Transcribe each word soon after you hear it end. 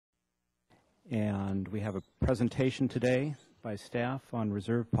And we have a presentation today by staff on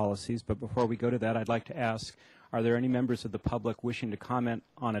reserve policies. But before we go to that, I'd like to ask, are there any members of the public wishing to comment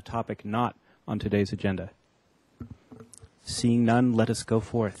on a topic not on today's agenda? Seeing none, let us go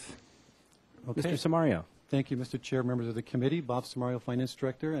forth. Okay. Mr. Samario. Thank you, Mr. Chair, members of the committee. Bob Samario, Finance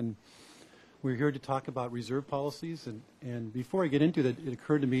Director, and we're here to talk about reserve policies. And before I get into that, it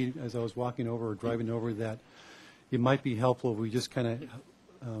occurred to me as I was walking over or driving over that it might be helpful if we just kind of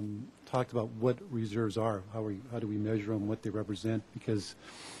talked about what reserves are, how do we measure them, what they represent, because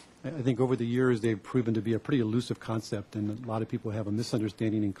I think over the years they've proven to be a pretty elusive concept, and a lot of people have a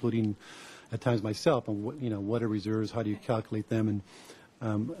misunderstanding, including at times myself, on what are reserves, how do you calculate them, and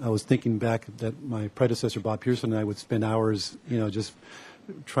I was thinking back that my predecessor, Bob Pearson, and I would spend hours, just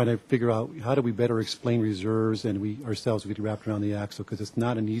trying to figure out how do we better explain reserves, and we ourselves would get wrapped around the axle because it's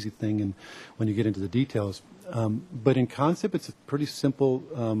not an easy thing, and when you get into the details. But in concept, it's a pretty simple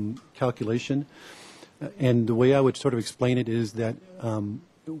calculation, and the way I would sort of explain it is that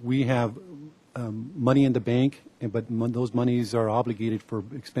we have money in the bank, but those monies are obligated for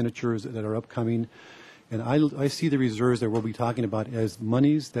expenditures that are upcoming. And I see the reserves that we'll be talking about as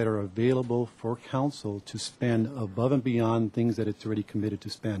monies that are available for council to spend above and beyond things that it's already committed to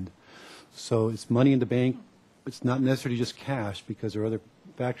spend. So it's money in the bank. It's not necessarily just cash because there are other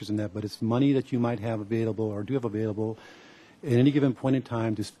factors in that, but it's money that you might have available or do have available at any given point in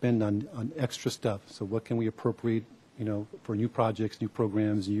time to spend on extra stuff. So what can we appropriate, for new projects, new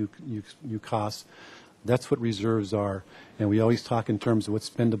programs, new costs? That's what reserves are. And we always talk in terms of what's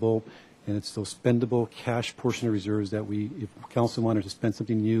spendable. And it's those spendable cash portion of reserves that if council wanted to spend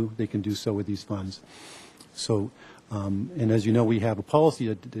something new, they can do so with these funds. So, and as you know, we have a policy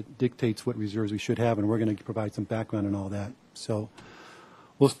that dictates what reserves we should have, and we're going to provide some background on all that. So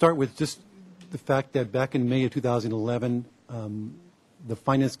we'll start with just the fact that back in May of 2011, the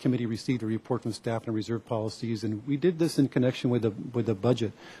Finance Committee received a report from staff on reserve policies, and we did this in connection with the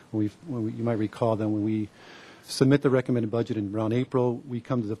budget. You might recall that when we submit the recommended budget in around April, we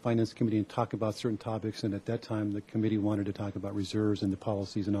come to the Finance Committee and talk about certain topics, and at that time the committee wanted to talk about reserves and the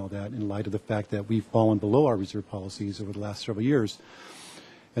policies and all that in light of the fact that we've fallen below our reserve policies over the last several years.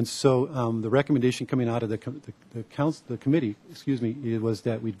 And so the recommendation coming out of the committee, it was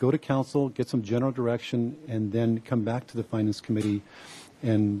that we'd go to council, get some general direction, and then come back to the Finance Committee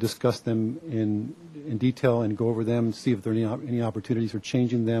and discuss them in detail and go over them, see if there are any opportunities for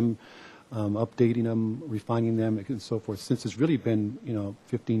changing them, updating them, refining them, and so forth. Since it's really been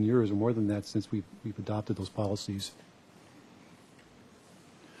 15 years or more than that since we've adopted those policies.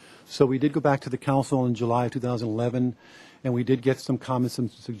 So we did go back to the council in July of 2011, and we did get some comments, some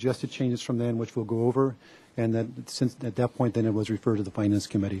suggested changes from then, which we'll go over. And that since at that point, then it was referred to the Finance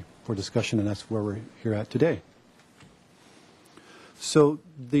Committee for discussion, and that's where we're here at today. So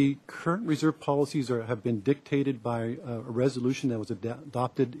the current reserve policies have been dictated by a resolution that was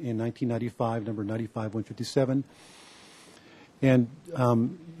adopted in 1995, number 95-157. And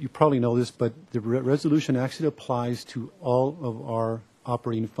you probably know this, but the resolution actually applies to all of our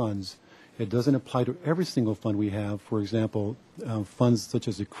operating funds. It doesn't apply to every single fund we have. For example, funds such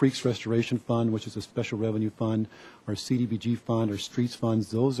as the Creeks Restoration Fund, which is a special revenue fund, our CDBG fund, our streets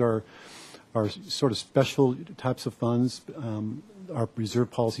funds, those are sort of special types of funds. Our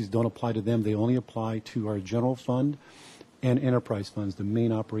reserve policies don't apply to them. They only apply to our general fund and enterprise funds, the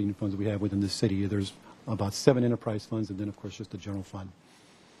main operating funds we have within the city. There's about 7 enterprise funds and then, of course, just the general fund.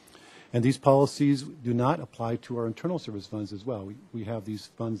 And these policies do not apply to our internal service funds as well. We have these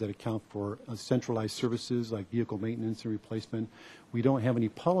funds that account for centralized services like vehicle maintenance and replacement. We don't have any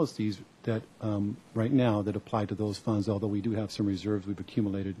policies that right now that apply to those funds, although we do have some reserves we've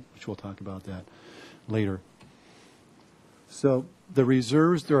accumulated, which we'll talk about that later. So the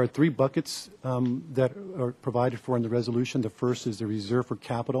reserves, there are 3 buckets that are provided for in the resolution. The first is the reserve for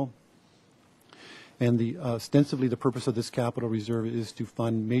capital. And ostensibly the purpose of this capital reserve is to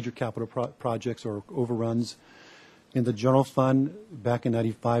fund major capital projects or overruns. In the general fund, back in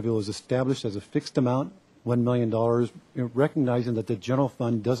 95, it was established as a fixed amount, $1 million, recognizing that the general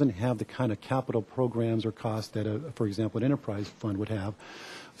fund doesn't have the kind of capital programs or costs that, for example, an enterprise fund would have.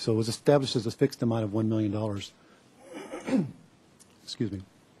 So it was established as a fixed amount of $1 million. Excuse me.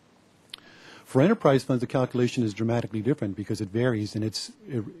 For enterprise funds, the calculation is dramatically different because it varies, and it's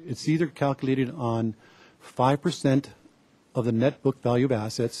either calculated on 5% of the net book value of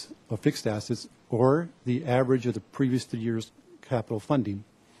assets, or fixed assets, or the average of the previous 3 years' capital funding.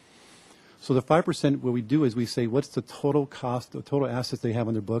 So the 5%, what we do is we say, what's the total cost, the total assets they have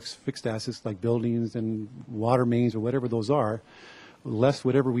on their books, fixed assets like buildings and water mains or whatever those are, less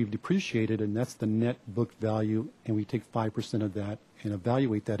whatever we've depreciated, and that's the net book value, and we take 5% of that, and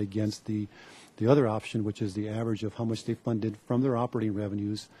evaluate that against the other option, which is the average of how much they funded from their operating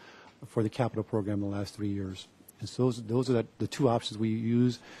revenues for the capital program in the last 3 years. And so those are the two options we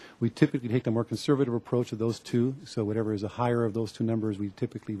use. We typically take the more conservative approach of those two. So whatever is the higher of those two numbers, we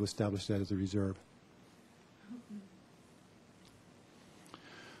typically will establish that as a reserve.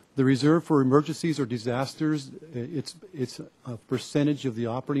 The reserve for emergencies or disasters, it's a percentage of the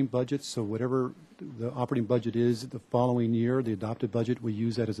operating budget. So whatever the operating budget is the following year, the adopted budget, we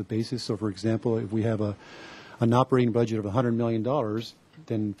use that as a basis. So for example, if we have an operating budget of $100 million,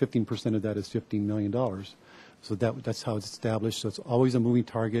 then 15% of that is $15 million. So that's how it's established. So it's always a moving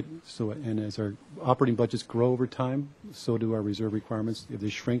target. So, and as our operating budgets grow over time, so do our reserve requirements. If they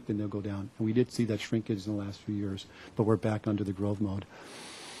shrink, then they'll go down. And we did see that shrinkage in the last few years, but we're back under the growth mode.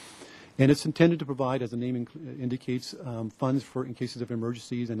 And it's intended to provide, as the name indicates, funds for in cases of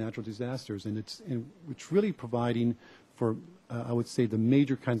emergencies and natural disasters. And it's really providing for, I would say, the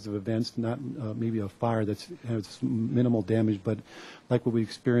major kinds of events, not maybe a fire that has minimal damage, but like what we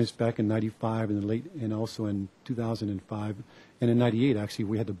experienced back in '95 and also in 2005 and in '98. Actually,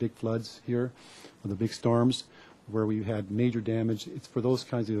 we had the big floods here, or the big storms, where we had major damage. It's for those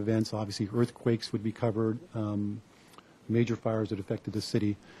kinds of events. Obviously, earthquakes would be covered, major fires that affected the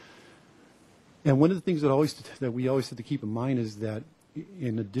city. And one of the things that we always have to keep in mind is that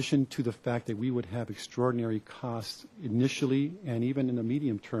in addition to the fact that we would have extraordinary costs initially and even in the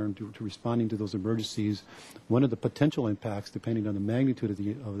medium term to responding to those emergencies, one of the potential impacts, depending on the magnitude of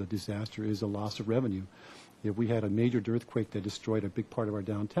the disaster, is a loss of revenue. If we had a major earthquake that destroyed a big part of our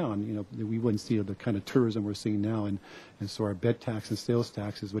downtown, we wouldn't see the kind of tourism we're seeing now, and so our bed tax and sales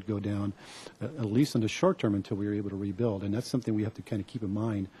taxes would go down, at least in the short term until we were able to rebuild. And that's something we have to kind of keep in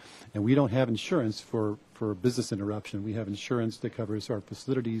mind. And we don't have insurance for business interruption. We have insurance that covers our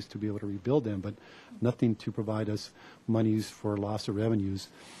facilities to be able to rebuild them, but nothing to provide us monies for loss of revenues.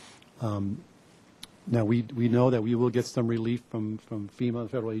 Now, we know that we will get some relief from FEMA, the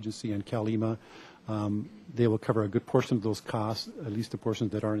federal agency, and CalEMA. They will cover a good portion of those costs, at least the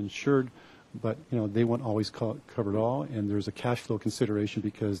portions that aren't insured, but they won't always cover it all, and there's a cash flow consideration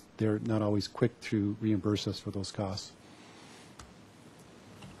because they're not always quick to reimburse us for those costs.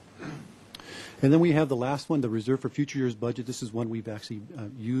 And then we have the last one, the Reserve for Future Years budget. This is one we've actually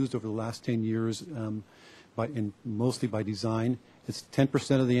used over the last 10 years, mostly by design. It's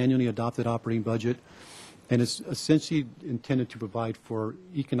 10% of the annually adopted operating budget. And it's essentially intended to provide for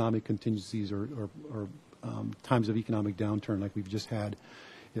economic contingencies or times of economic downturn like we've just had.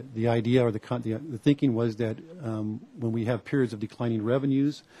 The idea or the thinking was that when we have periods of declining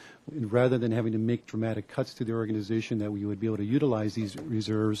revenues, rather than having to make dramatic cuts to the organization, that we would be able to utilize these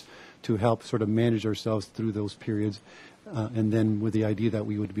reserves to help sort of manage ourselves through those periods. And then with the idea that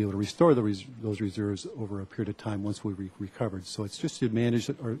we would be able to restore those reserves over a period of time once we recovered. So it's just to manage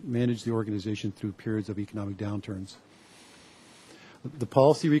the organization through periods of economic downturns. The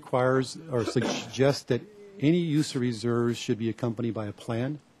policy requires or suggests that any use of reserves should be accompanied by a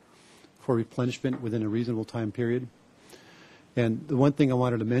plan for replenishment within a reasonable time period. And the one thing I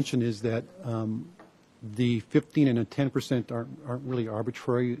wanted to mention is that the 15 and the 10% aren't really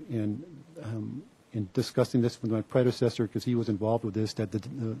arbitrary. In discussing this with my predecessor, because he was involved with this, that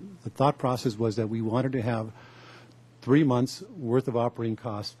the thought process was that we wanted to have 3 months worth of operating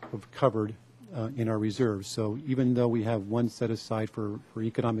costs covered in our reserves. So even though we have one set aside for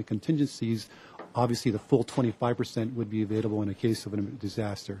economic contingencies, obviously the full 25% would be available in a case of a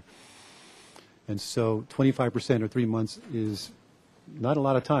disaster. And so 25% or 3 months is not a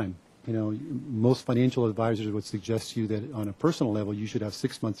lot of time. Most financial advisors would suggest to you that on a personal level, you should have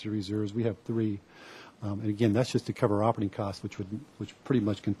 6 months of reserves. We have 3. And again, that's just to cover operating costs, which pretty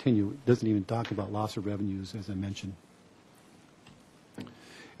much continue. It doesn't even talk about loss of revenues, as I mentioned.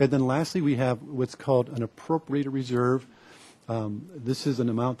 And then lastly, we have what's called an appropriated reserve. This is an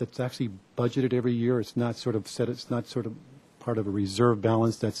amount that's actually budgeted every year. It's not sort of set. It's not sort of part of a reserve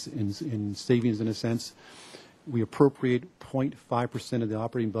balance that's in savings in a sense. We appropriate 0.5% of the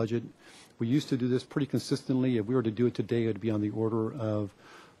operating budget. We used to do this pretty consistently. If we were to do it today, it would be on the order of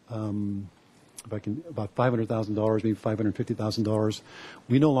about $500,000, maybe $550,000.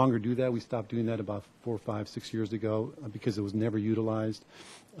 We no longer do that. We stopped doing that about 4, 5, 6 years ago because it was never utilized.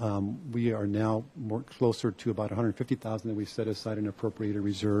 We are now more closer to about $150,000 that we set aside in appropriated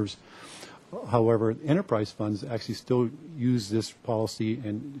reserves. However, enterprise funds actually still use this policy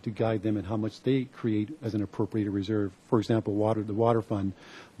and to guide them in how much they create as an appropriated reserve. For example, the water fund,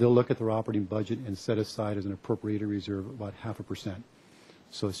 they'll look at their operating budget and set aside as an appropriated reserve about 0.5%.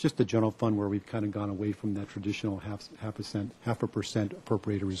 So it's just a general fund where we've kind of gone away from that traditional 0.5%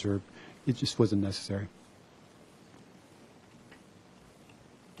 appropriated reserve. It just wasn't necessary.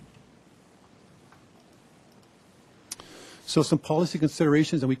 So some policy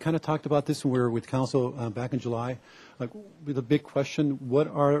considerations, and we kind of talked about this when we were with council back in July. Like, with a big question,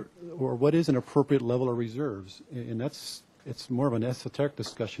 what is an appropriate level of reserves? And it's more of an esoteric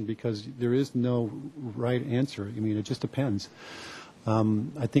discussion because there is no right answer. I mean, it just depends.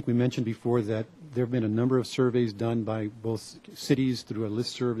 I think we mentioned before that there have been a number of surveys done by both cities through a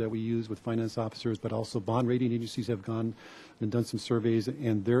listserv that we use with finance officers, but also bond rating agencies have gone and done some surveys,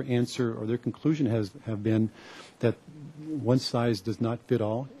 and their answer or their conclusion have been that one size does not fit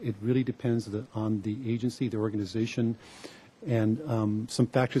all. It really depends on the agency, the organization, and some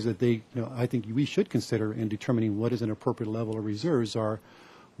factors that I think we should consider in determining what is an appropriate level of reserves are,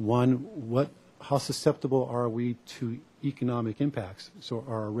 one, how susceptible are we to economic impacts? So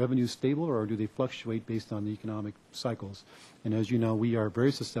are our revenues stable, or do they fluctuate based on the economic cycles? And as you know, we are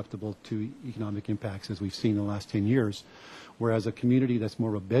very susceptible to economic impacts, as we've seen in the last 10 years. Whereas a community that's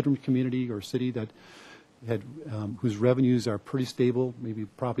more of a bedroom community or city that whose revenues are pretty stable, maybe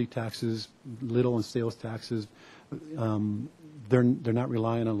property taxes, little in sales taxes, they're not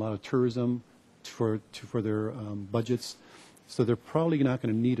relying on a lot of tourism for their budgets. So they're probably not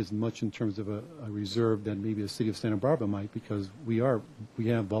going to need as much in terms of a reserve than maybe the city of Santa Barbara might, because we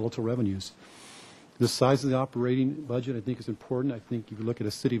have volatile revenues. The size of the operating budget, I think, is important. I think if you look at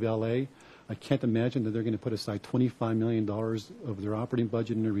a city of LA, I can't imagine that they're going to put aside $25 million of their operating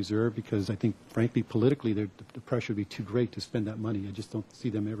budget in a reserve, because I think, frankly, politically, the pressure would be too great to spend that money. I just don't see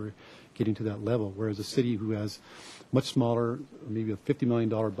them ever getting to that level. Whereas a city who has much smaller, maybe a $50 million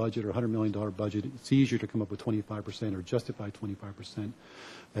budget or $100 million budget, it's easier to come up with 25% or justify 25%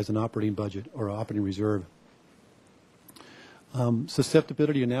 as an operating budget or operating reserve.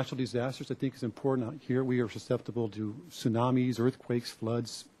 Susceptibility to natural disasters, I think, is important. Out here, we are susceptible to tsunamis, earthquakes,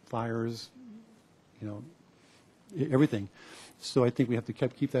 floods, fires, everything. So I think we have to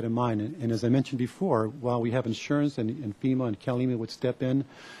keep that in mind. And as I mentioned before, while we have insurance and FEMA and CalEMA would step in,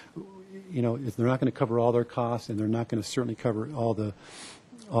 if they're not going to cover all their costs, and they're not going to certainly cover all the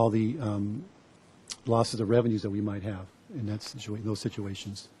losses of revenues that we might have in those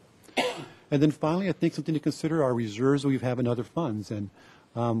situations. And then finally, I think something to consider are reserves we have in other funds. And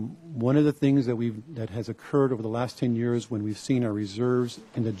one of the things that has occurred over the last 10 years when we've seen our reserves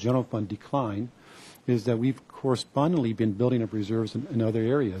in the general fund decline is that we've correspondingly been building up reserves in other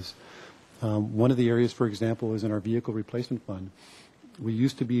areas. One of the areas, for example, is in our vehicle replacement fund. We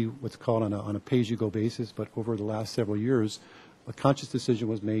used to be what's called on a pay-as-you-go basis, but over the last several years, a conscious decision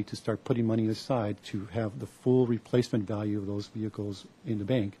was made to start putting money aside to have the full replacement value of those vehicles in the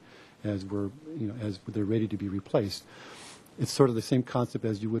bank as they're ready to be replaced. It's sort of the same concept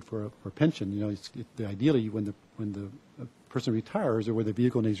as you would for a pension. Ideally, when the person retires or where the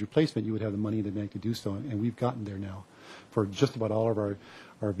vehicle needs replacement, you would have the money in the bank to do so, and we've gotten there now for just about all of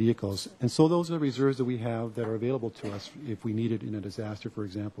our vehicles. And so those are the reserves that we have that are available to us if we need it in a disaster, for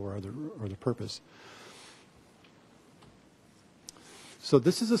example, or other purpose. So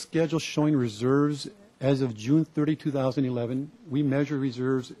this is a schedule showing reserves as of June 30, 2011. We measure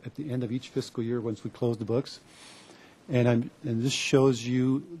reserves at the end of each fiscal year once we close the books. And this shows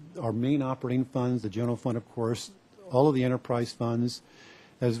you our main operating funds, the general fund, of course, all of the enterprise funds,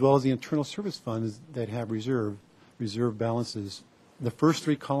 as well as the internal service funds that have reserve balances. The first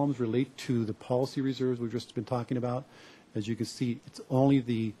three columns relate to the policy reserves we've just been talking about. As you can see, it's only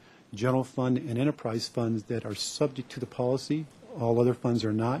the general fund and enterprise funds that are subject to the policy. All other funds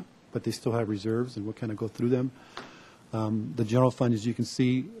are not, but they still have reserves, and we'll kind of go through them. The general fund, as you can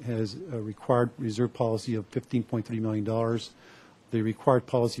see, has a required reserve policy of $15.3 million. The required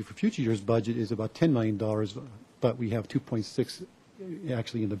policy for future year's budget is about $10 million, but we have 2.6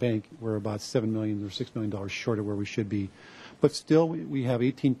 actually in the bank. We're about $7 million or $6 million short of where we should be. But still, we have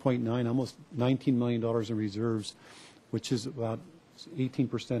 18.9, almost $19 million in reserves, which is about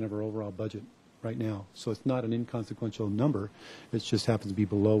 18% of our overall budget right now. So it's not an inconsequential number. It just happens to be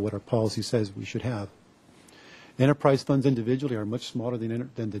below what our policy says we should have. Enterprise funds individually are much smaller than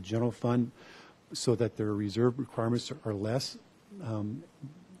the general fund, so that their reserve requirements are less.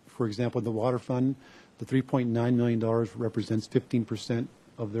 For example, the water fund, the $3.9 million represents 15%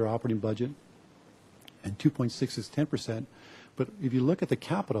 of their operating budget, and 2.6 is 10%. But if you look at the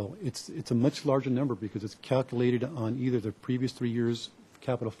capital, it's a much larger number because it's calculated on either the previous 3 years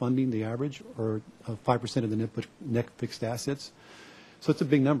capital funding, the average, or 5% of the net fixed assets. So it's a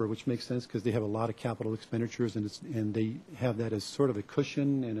big number, which makes sense because they have a lot of capital expenditures, and they have that as sort of a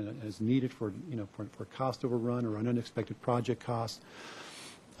cushion and as needed for cost overrun or an unexpected project cost.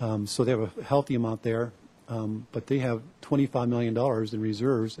 So they have a healthy amount there, but they have $25 million in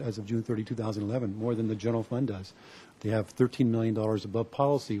reserves as of June 30, 2011, more than the general fund does. They have $13 million above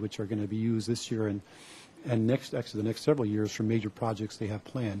policy, which are going to be used this year and actually the next several years for major projects they have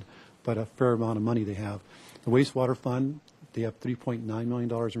planned, but a fair amount of money they have. The wastewater fund, they have $3.9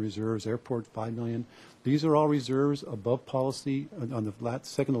 million in reserves, airport $5 million. These are all reserves above policy on the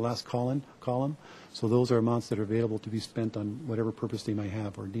second to last column. So those are amounts that are available to be spent on whatever purpose they might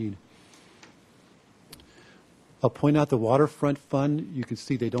have or need. I'll point out the waterfront fund. You can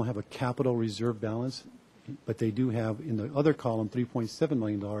see they don't have a capital reserve balance, but they do have in the other column $3.7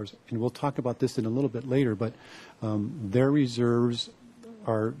 million. And we'll talk about this in a little bit later, but their reserves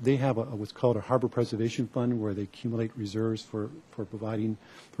they have what's called a harbor preservation fund where they accumulate reserves for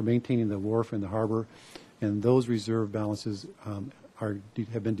maintaining the wharf and the harbor. And those reserve balances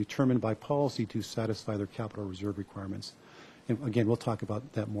have been determined by policy to satisfy their capital reserve requirements. And again, we'll talk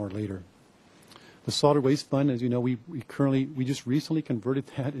about that more later. The solid waste fund, as you know, we just recently converted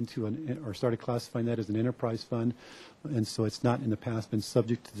that into or started classifying that as an enterprise fund, and so it's not in the past been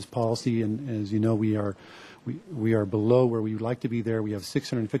subject to this policy. And as you know, we are below where we would like to be there. We have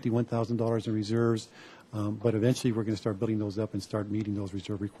 $651,000 in reserves, but eventually we're going to start building those up and start meeting those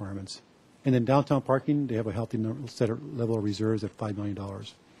reserve requirements. And then downtown parking, they have a healthy level of reserves at $5 million.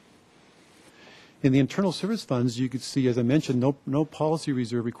 In the internal service funds, you could see, as I mentioned, no policy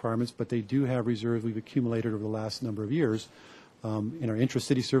reserve requirements, but they do have reserves we've accumulated over the last number of years. In our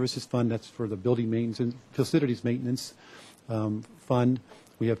intra-city services fund, that's for the building maintenance and facilities maintenance fund,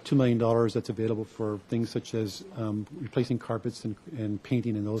 we have $2 million that's available for things such as replacing carpets and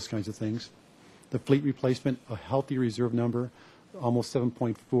painting and those kinds of things. The fleet replacement, a healthy reserve number, almost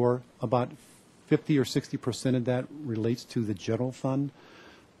 7.4. About 50 or 60% of that relates to the general fund,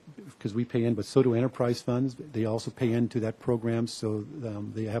 because we pay in, but so do enterprise funds. They also pay into that program, so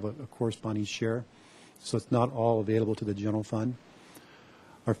they have a corresponding share. So it's not all available to the general fund.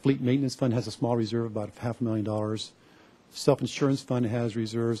 Our fleet maintenance fund has a small reserve, about $500,000. Self-insurance fund has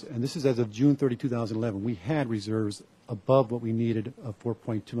reserves, and this is as of June 30, 2011. We had reserves above what we needed of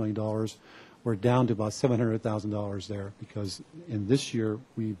 $4.2 million. We're down to about $700,000 there because in this year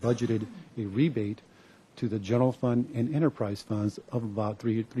we budgeted a rebate to the general fund and enterprise funds of about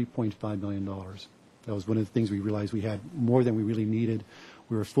 $3.5 million. That was one of the things we realized we had more than we really needed.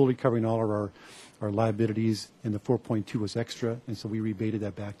 We were fully covering all of our liabilities, and the 4.2 was extra, and so we rebated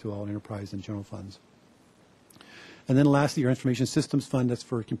that back to all enterprise and general funds. And then lastly, our information systems fund, that's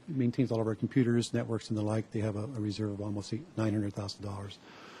for maintains all of our computers, networks, and the like. They have a reserve of almost $900,000.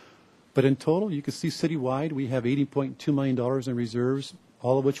 But in total, you can see citywide, we have $80.2 million in reserves,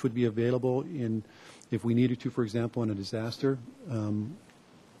 all of which would be available if we needed to, for example, in a disaster.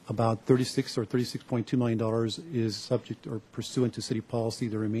 About $36 or $36.2 million is subject or pursuant to city policy.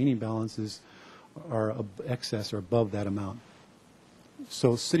 The remaining balances are excess or above that amount.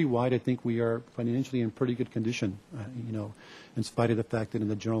 So citywide, I think we are financially in pretty good condition, in spite of the fact that in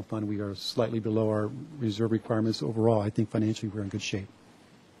the general fund we are slightly below our reserve requirements overall. I think financially we're in good shape.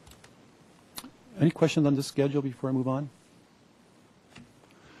 Any questions on this schedule before I move on?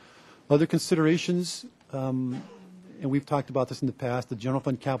 Other considerations, and we've talked about this in the past, the general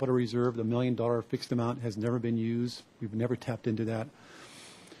fund capital reserve, the $1 million fixed amount has never been used. We've never tapped into that.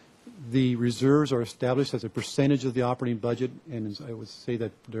 The reserves are established as a percentage of the operating budget, and I would say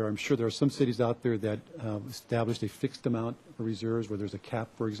that I'm sure there are some cities out there that established a fixed amount of reserves where there's a cap,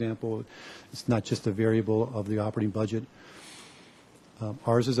 for example. It's not just a variable of the operating budget.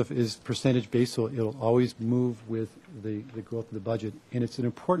 Ours is percentage based, so it'll always move with the growth of the budget. And it's an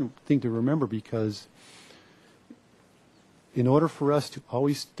important thing to remember because in order for us to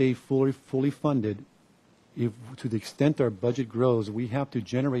always stay fully funded, to the extent our budget grows, we have to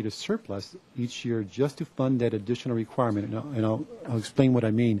generate a surplus each year just to fund that additional requirement. And I'll explain what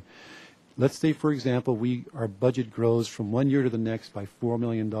I mean. Let's say, for example, our budget grows from one year to the next by $4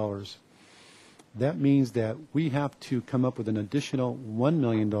 million. That means that we have to come up with an additional $1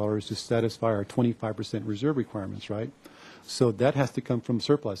 million to satisfy our 25% reserve requirements, right? So that has to come from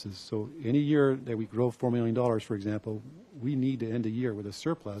surpluses. So any year that we grow $4 million, for example, we need to end the year with a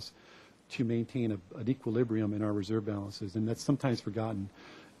surplus to maintain an equilibrium in our reserve balances, and that's sometimes forgotten.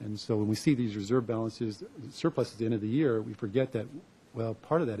 And so when we see these reserve balances, surplus at the end of the year, we forget that, well,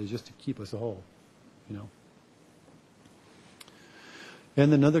 part of that is just to keep us whole,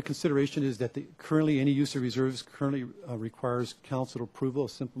 And another consideration is that currently any use of reserves currently requires council approval, a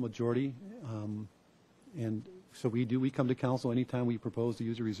simple majority. And so we come to council anytime we propose to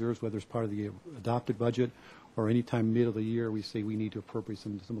use the reserves, whether it's part of the adopted budget or anytime middle of the year we say we need to appropriate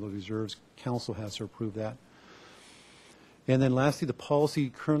some of those reserves. Council has to approve that. And then lastly, the policy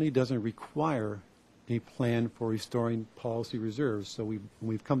currently doesn't require a plan for restoring policy reserves. So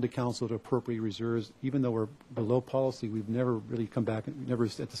we've come to council to appropriate reserves. Even though we're below policy, we've never really come back, never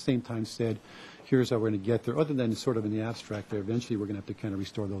at the same time said, here's how we're going to get there, other than sort of in the abstract there. Eventually, we're going to have to kind of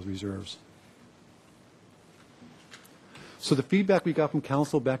restore those reserves. So the feedback we got from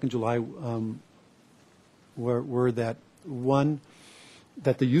council back in July were that, one,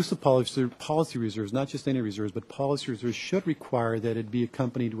 that the use of policy reserves, not just any reserves, but policy reserves should require that it be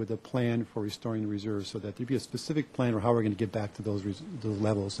accompanied with a plan for restoring the reserves, so that there be a specific plan for how we're going to get back to those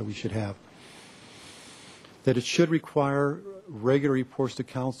levels that we should have. That it should require regular reports to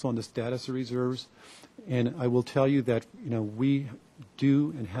council on the status of reserves. And I will tell you that, you know, we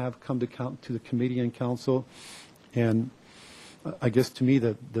do and have come to the committee and council, and I guess to me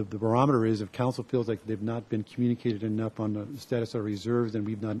the barometer is if council feels like they've not been communicated enough on the status of reserves, then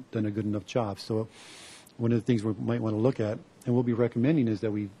we've not done a good enough job. So one of the things we might want to look at, and we'll be recommending, is that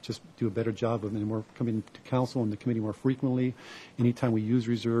we just do a better job of, and we're coming to council and the committee more frequently, anytime we use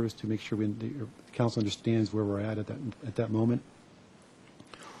reserves, to make sure the council understands where we're at that moment.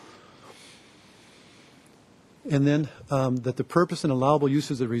 And then that the purpose and allowable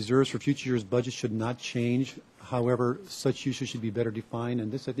uses of reserves for future years' budget should not change. However, such uses should be better defined.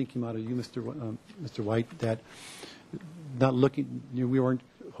 And this, I think, came out of you, Mr. White, that not looking, you know, we weren't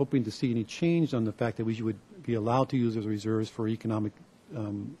hoping to see any change on the fact that we would be allowed to use those reserves for economic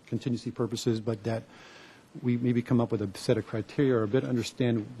contingency purposes, but that we maybe come up with a set of criteria or a bit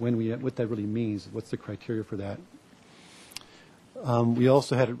understand what that really means. What's the criteria for that? We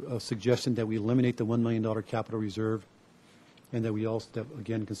also had a suggestion that we eliminate the $1 million capital reserve, and that we also,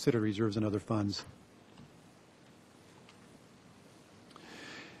 again, consider reserves and other funds.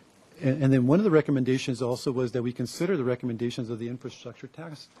 And then one of the recommendations also was that we consider the recommendations of the Infrastructure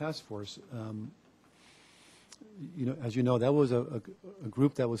Task Force. You know, as you know, that was a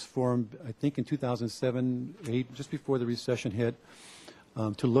group that was formed, I think, in 2007, 2008, just before the recession hit,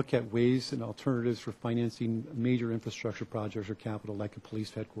 to look at ways and alternatives for financing major infrastructure projects or capital, like a police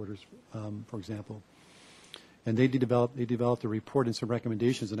headquarters, for example. And they developed a report and some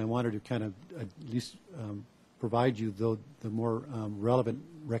recommendations, and I wanted to kind of at least provide you the more relevant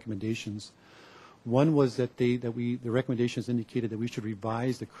recommendations. One was that the recommendations indicated that we should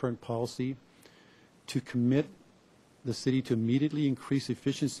revise the current policy to commit the city to immediately increase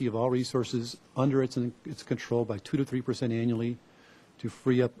efficiency of all resources under its control by 2 to 3% annually, to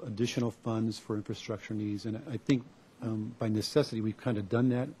free up additional funds for infrastructure needs. And I think by necessity we've kind of done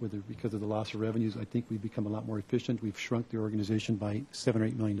that because of the loss of revenues. I think we've become a lot more efficient. We've shrunk the organization by $7 or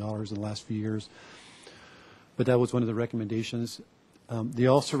 $8 million in the last few years. But that was one of the recommendations. They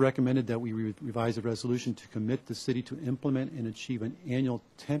also recommended that we revise the resolution to commit the city to implement and achieve an annual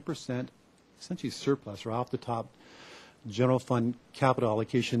 10% essentially surplus or off the top general fund capital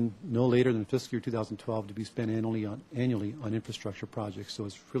allocation no later than fiscal year 2012 to be spent annually on infrastructure projects. So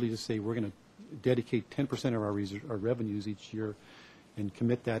it's really to say we're going to dedicate 10% of our revenues each year and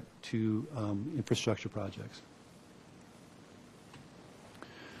commit that to infrastructure projects.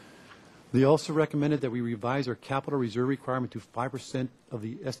 They also recommended that we revise our capital reserve requirement to 5% of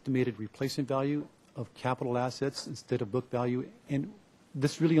the estimated replacement value of capital assets instead of book value. And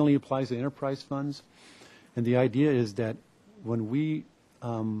this really only applies to enterprise funds. And the idea is that when we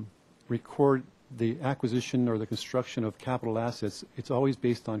record the acquisition or the construction of capital assets, it's always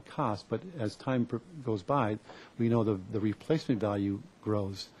based on cost. But as time goes by, we know the replacement value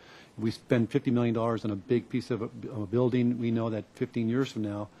grows. We spend $50 million on a big piece of a building. We know that 15 years from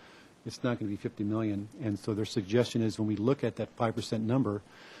now, it's not going to be $50 million. And so their suggestion is when we look at that 5% number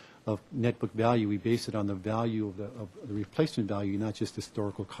of net book value, we base it on the value of the replacement value, not just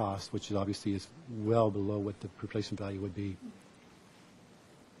historical cost, which obviously is well below what the replacement value would be.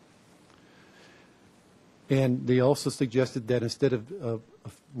 And they also suggested that instead of a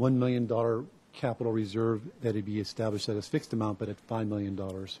 $1 million capital reserve, that it be established at a fixed amount, but at $5 million,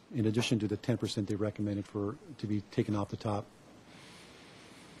 in addition to the 10% they recommended to be taken off the top.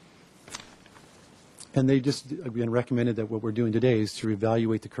 And they just, again, recommended that what we're doing today is to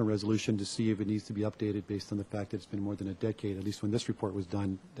evaluate the current resolution to see if it needs to be updated based on the fact that it's been more than a decade, at least when this report was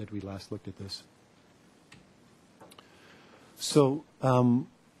done, that we last looked at this. So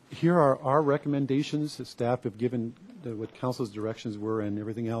here are our recommendations. The staff have given what council's directions were and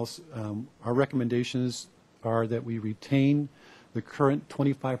everything else. Our recommendations are that we retain the current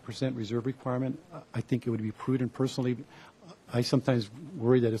 25% reserve requirement. I think it would be prudent personally. I sometimes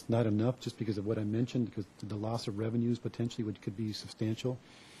worry that it's not enough just because of what I mentioned, because the loss of revenues potentially could be substantial.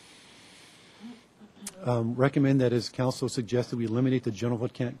 Recommend that, as council suggested, we eliminate the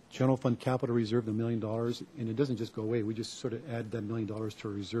general fund capital reserve, the $1 million, and it doesn't just go away. We just sort of add that $1 million to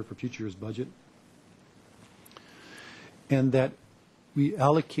our reserve for future year's budget. and that we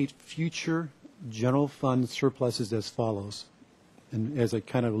allocate future general fund surpluses as follows. And as I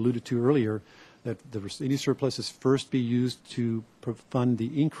kind of alluded to earlier, that any surpluses first be used to fund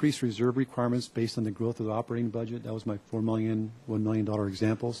the increased reserve requirements based on the growth of the operating budget. That was my $1 million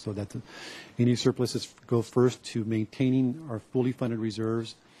example. So that any surpluses go first to maintaining our fully funded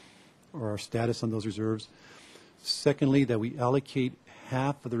reserves or our status on those reserves. Secondly, that we allocate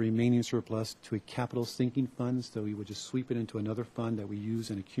half of the remaining surplus to a capital sinking fund, so we would just sweep it into another fund that we use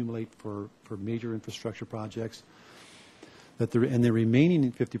and accumulate for major infrastructure projects. And the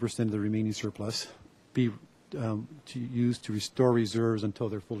remaining 50% of the remaining surplus be to use to restore reserves until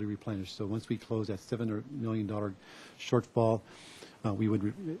they're fully replenished. So once we close that $700 million shortfall,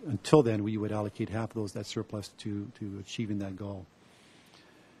 until then we would allocate half of that surplus to achieving that goal.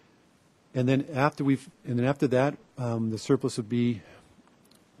 And then after that, the surplus would be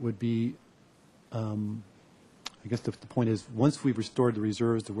I guess the point is, once we've restored the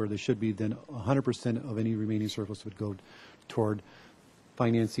reserves to where they should be, then 100% of any remaining surplus would go toward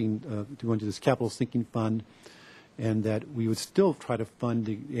financing, to go into this capital sinking fund, and that we would still try to fund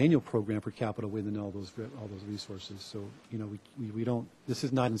the annual program for capital within all those resources. So, you know, we don't. This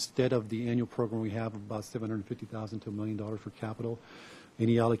is not instead of the annual program we have of about $750,000 to $1 million for capital.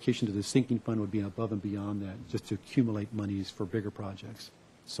 Any allocation to the sinking fund would be above and beyond that, just to accumulate monies for bigger projects.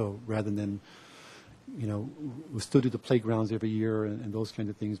 So rather than, you know, we still do the playgrounds every year and those kind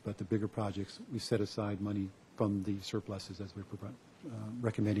of things, but the bigger projects, we set aside money from the surpluses as we're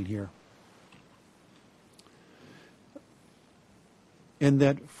recommending here. And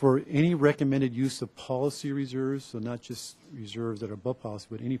that for any recommended use of policy reserves, so not just reserves that are above policy,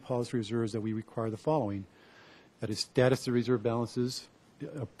 but any policy reserves that we require the following: that is status of reserve balances,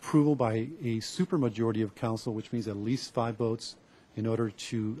 approval by a supermajority of council, which means at least 5 votes in order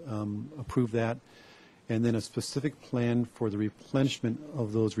to approve that, and then a specific plan for the replenishment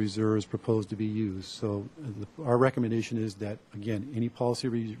of those reserves proposed to be used. So our recommendation is that, again, any policy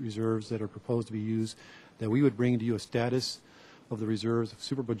reserves that are proposed to be used, that we would bring to you a status of the reserves. A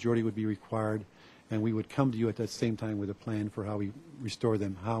supermajority would be required, and we would come to you at that same time with a plan for how we restore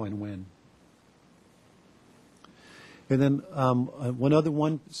them, how and when. And then one other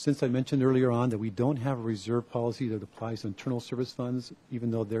one, since I mentioned earlier on that we don't have a reserve policy that applies to internal service funds, even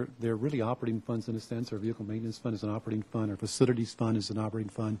though they're really operating funds in a sense. Our vehicle maintenance fund is an operating fund. Our facilities fund is an operating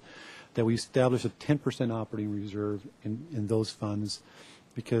fund. That we establish a 10% operating reserve in those funds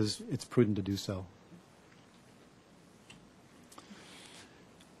because it's prudent to do so.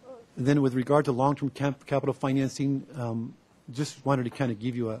 And then with regard to long-term capital financing, just wanted to kind of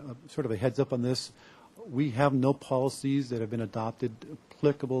give you a sort of a heads up on this. We have no policies that have been adopted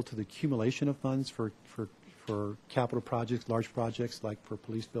applicable to the accumulation of funds for capital projects, large projects like for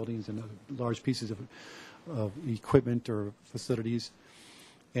police buildings and large pieces of equipment or facilities.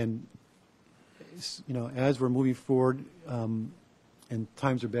 And, you know, as we're moving forward and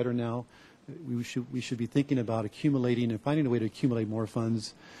times are better now, we should be thinking about accumulating and finding a way to accumulate more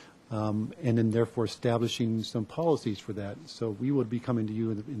funds, and then therefore establishing some policies for that. So we would be coming to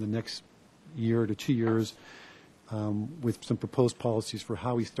you in the next year to 2 years with some proposed policies for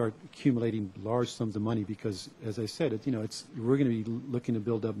how we start accumulating large sums of money, because as I said, we're going to be looking to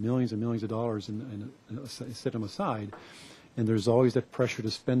build up millions and millions of dollars and set them aside, and there's always that pressure to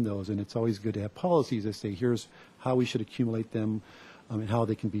spend those, and it's always good to have policies that say here's how we should accumulate them and how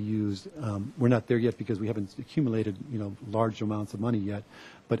they can be used. We're not there yet because we haven't accumulated large amounts of money yet,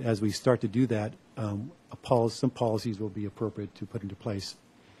 but as we start to do that, some policies will be appropriate to put into place.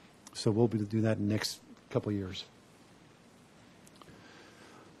 So we'll be doing that in the next couple of years.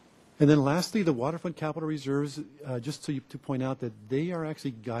 And then lastly, the waterfront capital reserves, just to point out that they are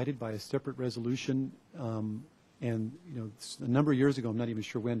actually guided by a separate resolution. And a number of years ago, I'm not even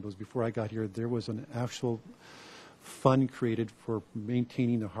sure when, but it was before I got here, there was an actual fund created for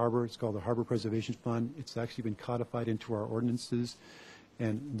maintaining the harbor. It's called the Harbor Preservation Fund. It's actually been codified into our ordinances.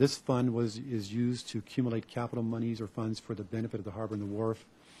 And this fund is used to accumulate capital monies or funds for the benefit of the harbor and the wharf.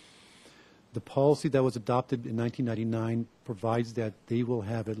 The policy that was adopted in 1999 provides that they will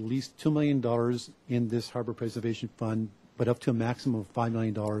have at least $2 million in this Harbor Preservation Fund, but up to a maximum of $5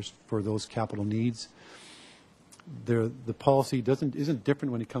 million for those capital needs. The policy isn't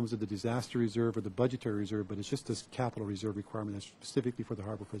different when it comes to the disaster reserve or the budgetary reserve, but it's just this capital reserve requirement that's specifically for the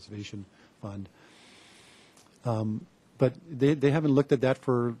Harbor Preservation Fund. But they haven't looked at that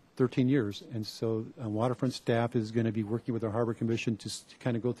for 13 years, and so Waterfront staff is going to be working with our Harbor Commission to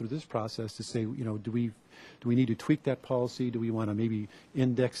kind of go through this process to say, do we need to tweak that policy? Do we want to maybe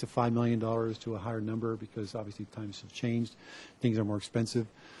index the $5 million to a higher number because obviously times have changed, things are more expensive.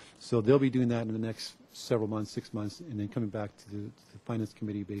 So they'll be doing that in the next several months, 6 months, and then coming back to the Finance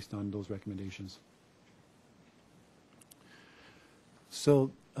Committee based on those recommendations.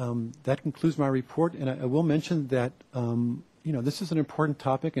 So that concludes my report, and I will mention that this is an important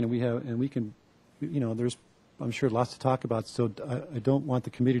topic, and we can, there's, I'm sure, lots to talk about. So I don't want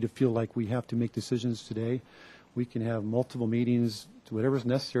the committee to feel like we have to make decisions today. We can have multiple meetings, to whatever's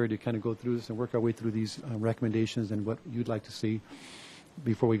necessary to kind of go through this and work our way through these recommendations and what you'd like to see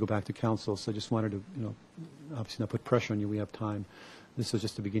before we go back to council. So I just wanted to, obviously not put pressure on you. We have time. This is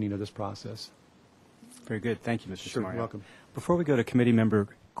just the beginning of this process. Very good. Thank you, Mr. Sure, Samario. you're welcome. Before we go to committee member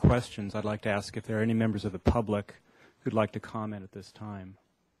questions, I'd like to ask if there are any members of the public who'd like to comment at this time.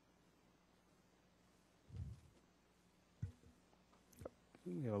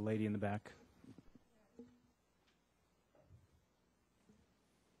 We have a lady in the back.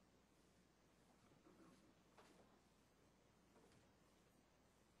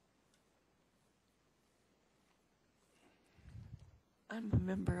 I'm a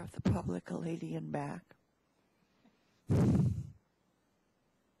member of the public, a lady in back. The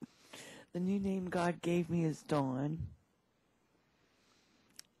new name God gave me is Dawn.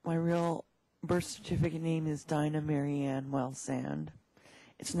 My real birth certificate name is Dinah Marianne Wellsand.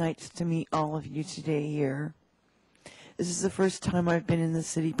 It's nice to meet all of you today here. This is the first time I've been in the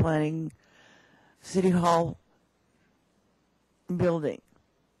city hall building.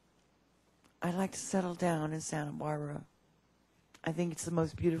 I'd like to settle down in Santa Barbara. I think it's the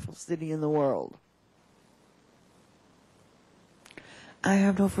most beautiful city in the world. I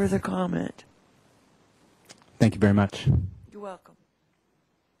have no further comment. Thank you very much. You're welcome.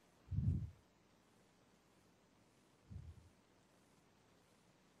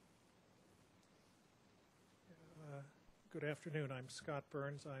 Good afternoon. I'm Scott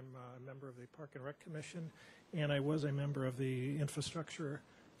Burns. I'm a member of the Park and Rec Commission, and I was a member of the Infrastructure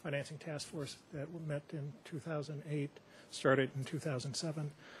Financing Task Force that met in 2008, started in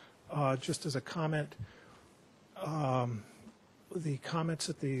 2007. Just as a comment, the comments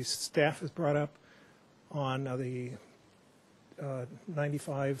that the staff has brought up on the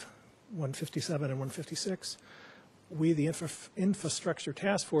 95, 157, and 156, we, the Infrastructure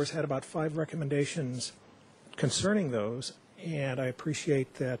Task Force, had about 5 recommendations concerning those, and I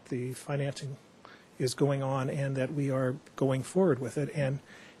appreciate that the financing is going on and that we are going forward with it. And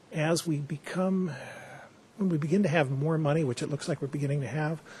as when we begin to have more money, which it looks like we're beginning to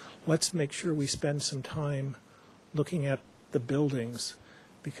have, let's make sure we spend some time looking at the buildings,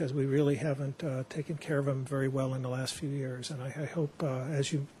 because we really haven't taken care of them very well in the last few years. And I hope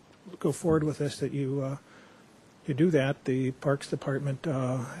as you go forward with this that you do that. The Parks Department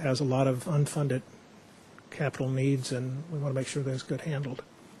has a lot of unfunded capital needs, and we want to make sure those get handled.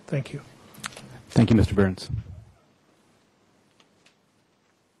 Thank you. Thank you, Mr. Burns.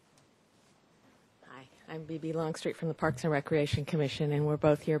 Hi, I'm B.B. Longstreet from the Parks and Recreation Commission, and we're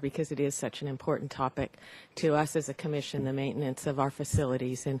both here because it is such an important topic to us as a commission, the maintenance of our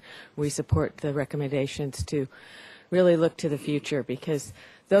facilities, and we support the recommendations to really look to the future, because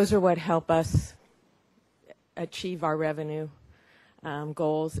those are what help us achieve our revenue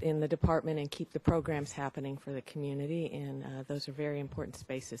goals in the department and keep the programs happening for the community, and those are very important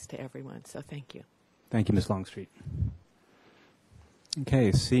spaces to everyone, so thank you. Thank you, Ms. Longstreet.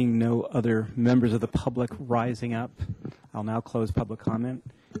 Okay, seeing no other members of the public rising up, I'll now close public comment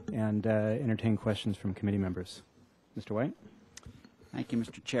and entertain questions from committee members. Mr. White? Thank you,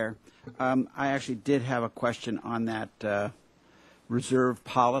 Mr. Chair. I actually did have a question on that reserve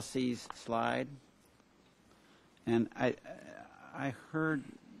policies slide, and I heard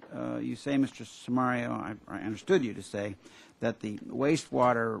you say, Mr. Samario, I understood you to say that the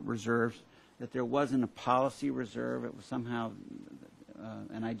wastewater reserves, that there wasn't a policy reserve. It was somehow,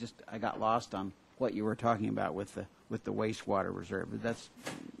 and I got lost on what you were talking about with the wastewater reserve. But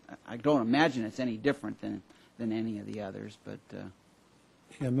I don't imagine it's any different than any of the others. But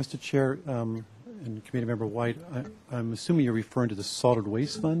yeah, Mr. Chair and Committee Member White, I'm assuming you're referring to the Solid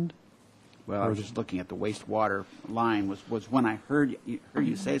Waste Fund. Well, I was just looking at the wastewater line was when I heard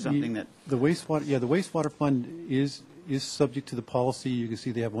you say something that the wastewater fund is subject to the policy. You can see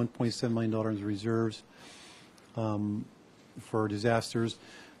they have $1.7 million in reserves for disasters.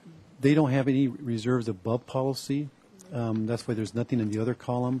 They don't have any reserves above policy. That's why there's nothing in the other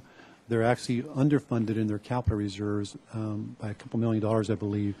column. They're actually underfunded in their capital reserves by a couple $1 million, I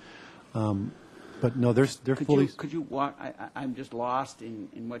believe. But no, they're fully. Could you walk? I'm just lost in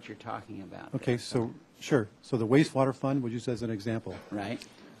what you're talking about. Okay, so sure. So the wastewater fund, we'll use as an example. Right.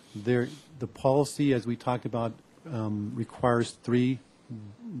 The policy, as we talked about, requires 3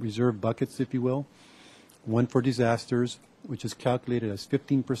 reserve buckets, if you will. One for disasters, which is calculated as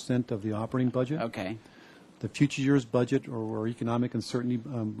 15% of the operating budget. Okay. The future year's budget or economic uncertainty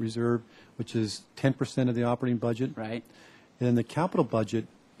reserve, which is 10% of the operating budget. Right. And then the capital budget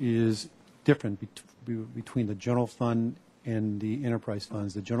is different between the general fund and the enterprise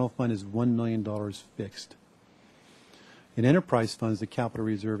funds. The general fund is $1 million fixed. In enterprise funds, the capital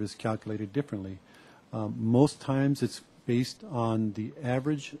reserve is calculated differently. Most times it's based on the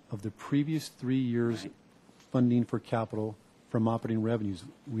average of the previous 3 years' funding for capital from operating revenues.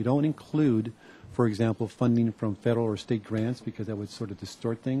 We don't include, for example, funding from federal or state grants because that would sort of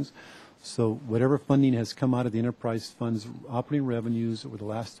distort things. So whatever funding has come out of the enterprise funds operating revenues over the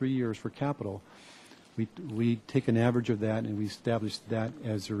last 3 years for capital, we take an average of that and we establish that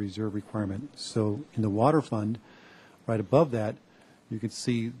as a reserve requirement. So in the water fund, right above that, you can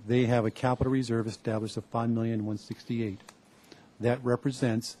see they have a capital reserve established of $5,168,000. That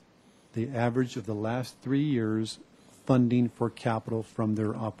represents the average of the last 3 years funding for capital from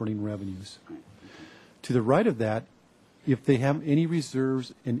their operating revenues. To the right of that, if they have any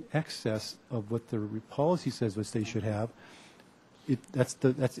reserves in excess of what the policy says what they should have,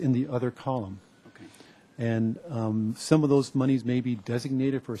 that's in the other column. Okay. And some of those monies may be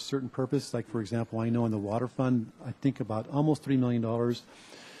designated for a certain purpose. Like, for example, I know in the water fund, I think about almost $3 million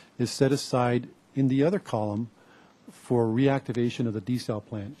is set aside in the other column for reactivation of the desal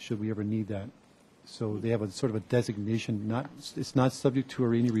plant, should we ever need that. So they have a sort of a designation. It's not subject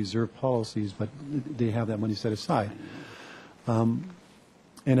to any reserve policies, but they have that money set aside. And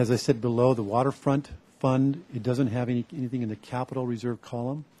as I said below, the waterfront fund, it doesn't have anything in the capital reserve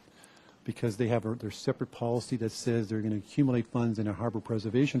column because they have their separate policy that says they're going to accumulate funds in a harbor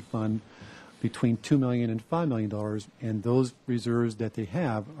preservation fund between $2 million and $5 million, and those reserves that they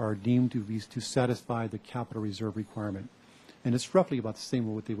have are deemed to satisfy the capital reserve requirement. And it's roughly about the same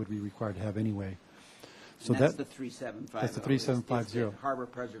as what they would be required to have anyway. So that's the 3750. That's the 3750. Is the Harbor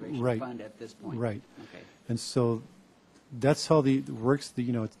Preservation Right. Fund at this point. Right. Okay. And so that's how it works.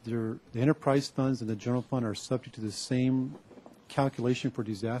 The enterprise funds and the general fund are subject to the same calculation for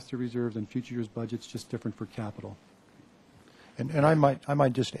disaster reserves and future years budgets, just different for capital. And I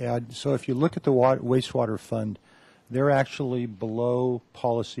might just add, so if you look at the wastewater fund, they're actually below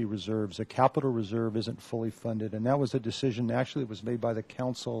policy reserves. The capital reserve isn't fully funded, and that was a decision actually that was made by the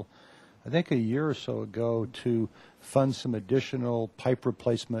council, I think a year or so ago, to fund some additional pipe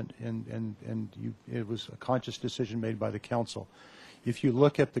replacement, and it was a conscious decision made by the council. If you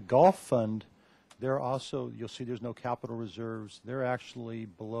look at the Gulf Fund, they're also, you'll see there's no capital reserves. They're actually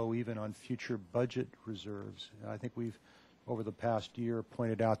below even on future budget reserves. I think we've, over the past year,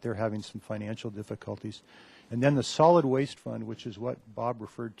 pointed out they're having some financial difficulties. And then the Solid Waste Fund, which is what Bob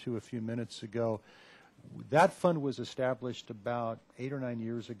referred to a few minutes ago, that fund was established about 8 or 9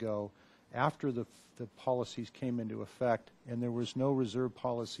 years ago after the policies came into effect, and there was no reserve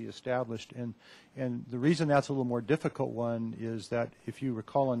policy established. And the reason that's a little more difficult one is that, if you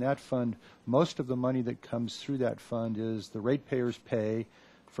recall, in that fund, most of the money that comes through that fund is the ratepayers pay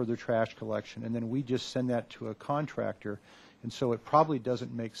for their trash collection, and then we just send that to a contractor. And so it probably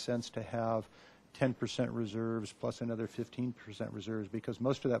doesn't make sense to have 10% reserves plus another 15% reserves, because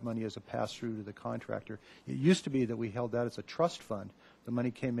most of that money is a pass-through to the contractor. It used to be that we held that as a trust fund. The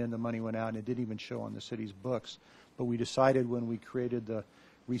money came in, the money went out, and it didn't even show on the city's books. But we decided when we created the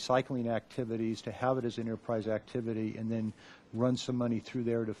recycling activities to have it as an enterprise activity and then run some money through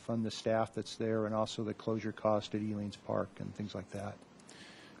there to fund the staff that's there and also the closure cost at Eleen's Park and things like that.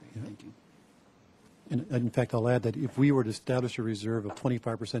 Great, thank you. And in fact, I'll add that if we were to establish a reserve of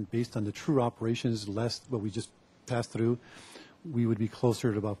 25% based on the true operations less what we just passed through, we would be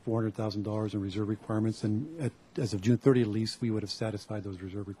closer to about $400,000 in reserve requirements. And as of June 30 at least, we would have satisfied those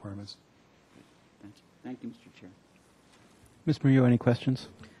reserve requirements. Thank you, Mr. Chair. Ms. Murillo, any questions?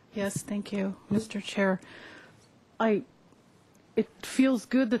 Yes, thank you, Mr. Chair. It feels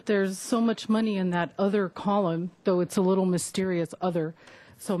good that there's so much money in that other column, though it's a little mysterious other.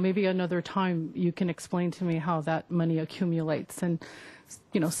 So maybe another time you can explain to me how that money accumulates. And,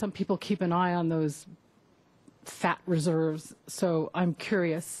 some people keep an eye on those fat reserves. So I'm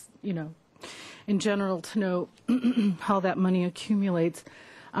curious, in general to know how that money accumulates.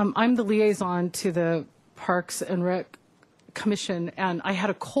 I'm the liaison to the Parks and Rec Commission, and I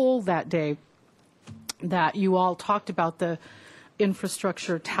had a call that day that you all talked about the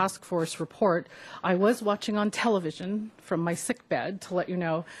Infrastructure Task Force report. I was watching on television from my sick bed to let you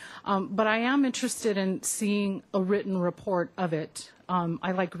know, but I am interested in seeing a written report of it.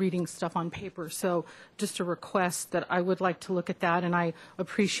 I like reading stuff on paper, so just a request that I would like to look at that, and I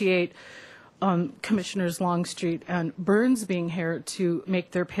appreciate Commissioners Longstreet and Burns being here to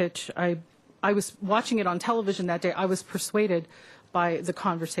make their pitch. I I was watching it on television that day. I was persuaded by the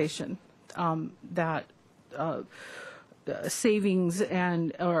conversation that savings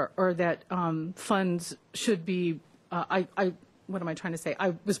and or that funds should be. What am I trying to say?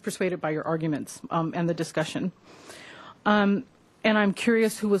 I was persuaded by your arguments and the discussion. And I'm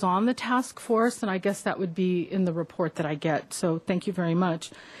curious who was on the task force, and I guess that would be in the report that I get. So thank you very much.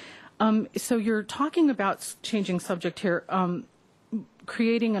 So you're talking about, changing subject here,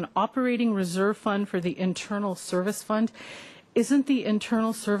 creating an operating reserve fund for the internal service fund. Isn't the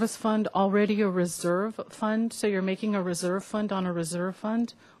internal service fund already a reserve fund? So you're making a reserve fund on a reserve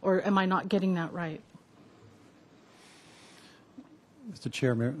fund? Or am I not getting that right? Mr.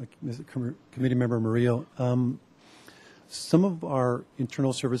 Chair, Committee Member Murillo, some of our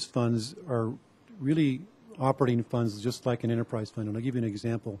internal service funds are really operating funds just like an enterprise fund. And I'll give you an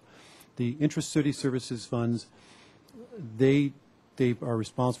example. The intra-city services funds, they are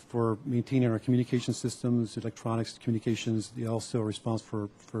responsible for maintaining our communication systems, electronics, communications. They also are responsible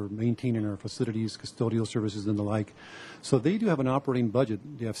for maintaining our facilities, custodial services, and the like. So they do have an operating budget.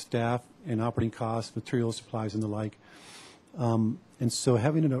 They have staff and operating costs, materials, supplies, and the like. And so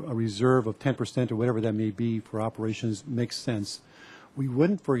having a reserve of 10% or whatever that may be for operations makes sense. We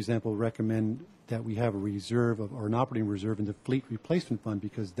wouldn't, for example, recommend that we have a reserve or an operating reserve in the fleet replacement fund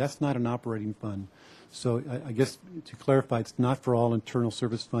because that's not an operating fund. So I guess to clarify, it's not for all internal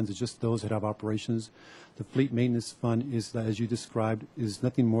service funds. It's just those that have operations. The fleet maintenance fund is, as you described, is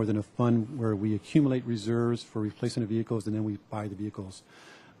nothing more than a fund where we accumulate reserves for replacement of vehicles and then we buy the vehicles.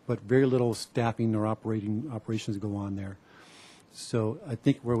 But very little staffing or operations go on there. So I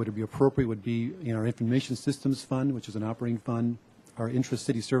think where would it be appropriate would be in our information systems fund, which is an operating fund, our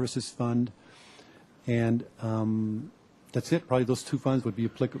intra-city services fund, and that's it. Probably those two funds would be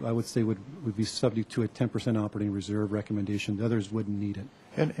applicable. I would say would be subject to a 10% operating reserve recommendation. The others wouldn't need it.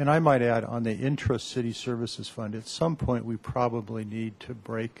 And I might add, on the intra-city services fund, at some point we probably need to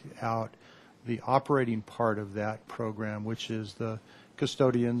break out the operating part of that program, which is the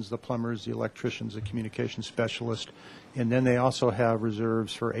custodians, the plumbers, the electricians, the communication specialist, and then they also have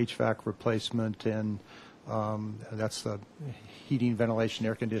reserves for HVAC replacement, and that's the heating, ventilation,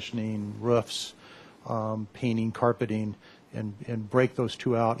 air conditioning, roofs, painting, carpeting, and break those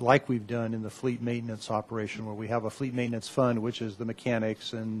two out like we've done in the fleet maintenance operation, where we have a fleet maintenance fund, which is the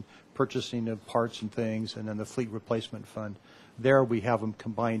mechanics and purchasing of parts and things, and then the fleet replacement fund. There we have them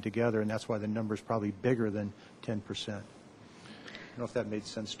combined together, and that's why the number is probably bigger than 10%. I don't know if that made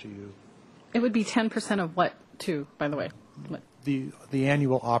sense to you. It would be 10% of what, too, by the way? What? The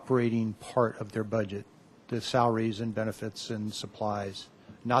annual operating part of their budget, the salaries and benefits and supplies,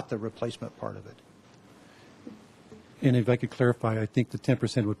 not the replacement part of it. And if I could clarify, I think the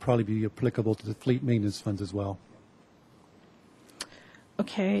 10% would probably be applicable to the fleet maintenance funds as well.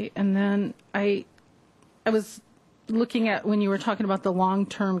 Okay, and then I was looking at when you were talking about the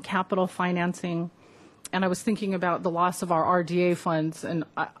long-term capital financing, and I was thinking about the loss of our RDA funds, and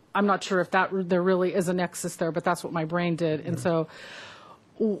I'm not sure if there really is a nexus there, but that's what my brain did. And so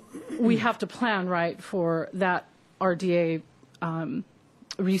we have to plan, right, for that RDA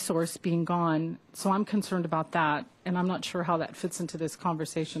resource being gone. So I'm concerned about that, and I'm not sure how that fits into this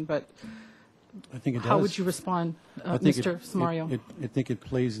conversation, but I think it does. How would you respond, Mr. Samario? I think it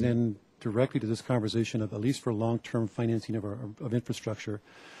plays in directly to this conversation of, at least for long-term financing of infrastructure.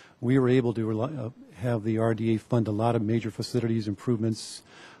 We were able to have the RDA fund a lot of major facilities improvements.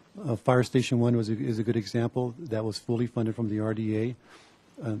 Fire Station 1 is a good example. That was fully funded from the RDA.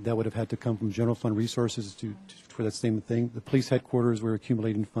 That would have had to come from general fund resources for that same thing. The police headquarters were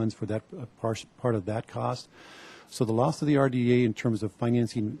accumulating funds for that part of that cost. So the loss of the RDA in terms of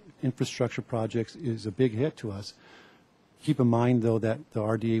financing infrastructure projects is a big hit to us. Keep in mind, though, that the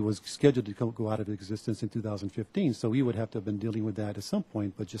RDA was scheduled to go out of existence in 2015, so we would have to have been dealing with that at some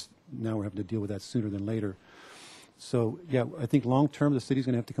point, but just now we're having to deal with that sooner than later. So, yeah, I think long-term the city's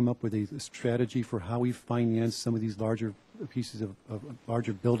going to have to come up with a strategy for how we finance some of these larger pieces of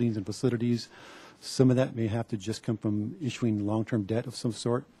larger buildings and facilities. Some of that may have to just come from issuing long-term debt of some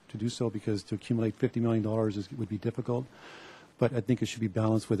sort to do so, because to accumulate $50 million would be difficult. But I think it should be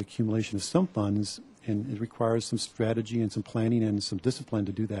balanced with accumulation of some funds, and it requires some strategy and some planning and some discipline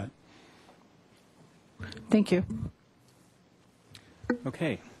to do that. Thank you.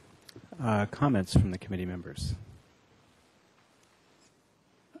 Okay. Comments from the committee members?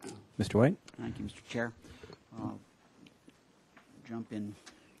 Mr. White? Thank you, Mr. Chair. I'll jump in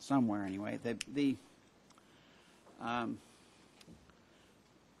somewhere anyway.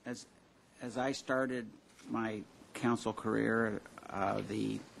 As I started my council career,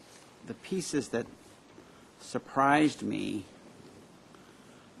 the pieces that surprised me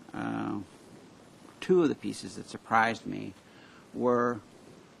two of the pieces that surprised me were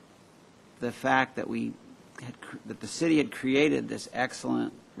the fact that that the city had created this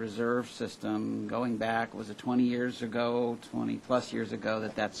excellent reserve system going back, was it 20 years ago, 20 plus years ago,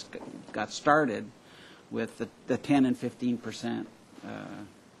 that's got started with the 10 and 15%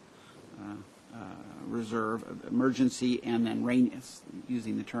 reserve, emergency, and then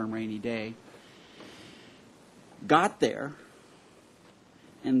using the term rainy day. Got there,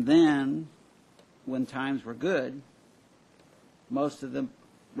 and then when times were good, most of the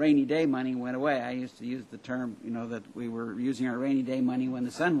rainy day money went away. I used to use the term, that we were using our rainy day money when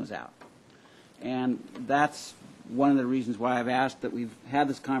the sun was out. And that's one of the reasons why I've asked that we've had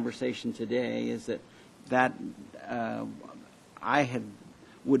this conversation today, is that I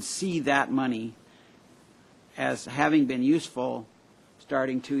would see that money as having been useful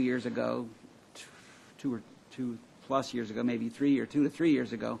starting 2 years ago, two plus years ago, maybe 2 to 3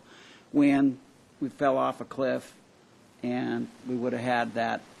 years ago, when we fell off a cliff and we would have had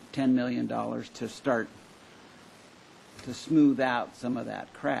that $10 million to start to smooth out some of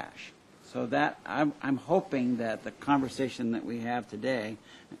that crash. So that I'm hoping that the conversation that we have today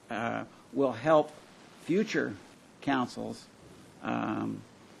will help future councils have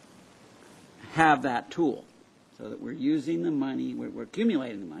that tool, so that we're using the money, we're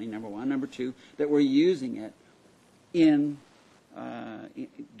accumulating the money, number one. Number two, that we're using it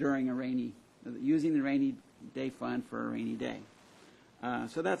during using the rainy day fund for a rainy day.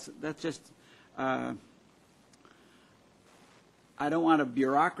 So that's just, I don't want to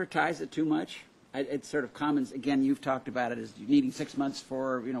bureaucratize it too much. It's sort of common. Again, you've talked about it as needing 6 months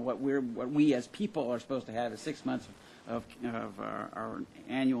for what we as people are supposed to have is 6 months of our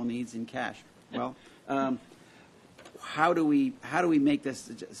annual needs in cash. Well, how do we make this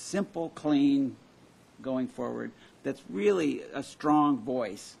simple, clean, going forward? That's really a strong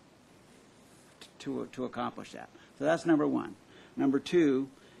voice to accomplish that. So that's number one. Number two,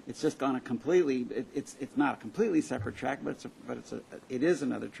 it's just on a completely. It's not a completely separate track, but it is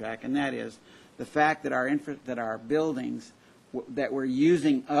another track, and that is the fact that our buildings, that we're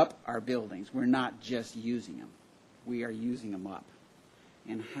using up our buildings. We're not just using them; we are using them up.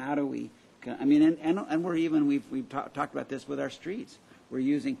 And how do we? I mean, and we've talked about this with our streets.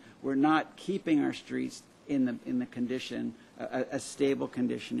 We're not keeping our streets in the condition, a stable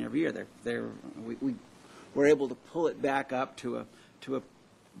condition every year. We're able to pull it back up to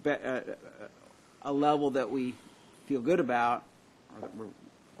a level that we feel good about,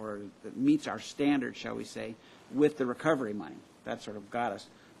 or that meets our standards, shall we say, with the recovery money. That sort of got us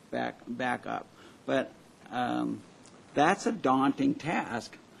back up. But that's a daunting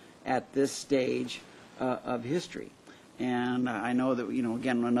task at this stage of history. And I know that,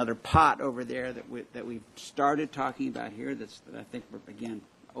 again, another pot over there that we've started talking about here that I think we're, again,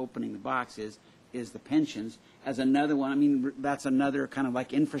 opening the box is the pensions as another one. I mean, that's another kind of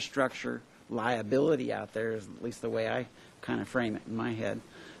like infrastructure liability out there, is at least the way I kind of frame it in my head,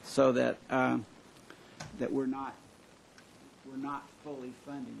 so that that we're not fully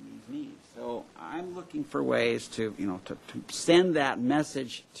funding these needs. So I'm looking for ways to send that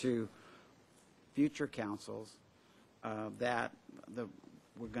message to future councils that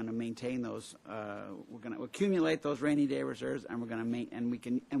we're going to maintain those. We're going to accumulate those rainy day reserves, and we're going to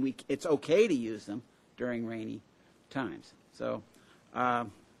it's okay to use them during rainy times. So, kind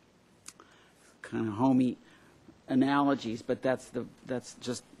of homey analogies, but that's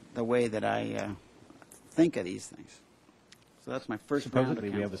just the way that I think of these things. So that's my first. Supposedly,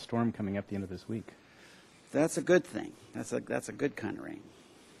 we have a storm coming up the end of this week. That's a good thing. That's a good kind of rain.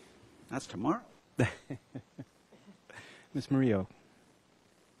 That's tomorrow. Ms. Murillo.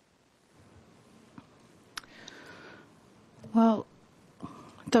 Well,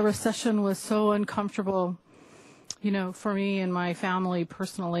 the recession was so uncomfortable, for me and my family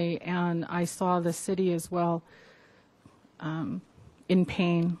personally, and I saw the city as well in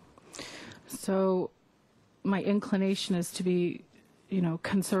pain. So my inclination is to be,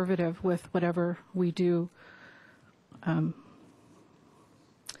 conservative with whatever we do,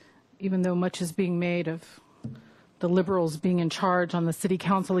 even though much is being made of the Liberals being in charge on the city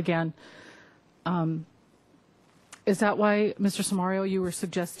council again. Is that why, Mr. Samario, you were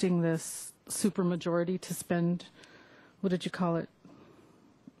suggesting this supermajority to spend, what did you call it?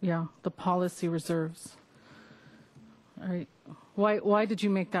 Yeah, the policy reserves. All right. Why did you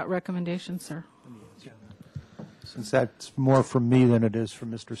make that recommendation, sir? Since that's more from me than it is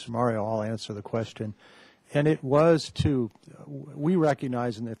from Mr. Samario, I'll answer the question. And it was we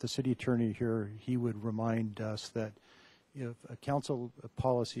recognize, and if the city attorney here, he would remind us that if a council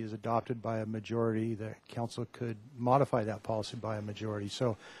policy is adopted by a majority, the council could modify that policy by a majority.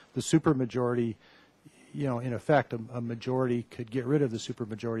 So the supermajority in effect, a majority could get rid of the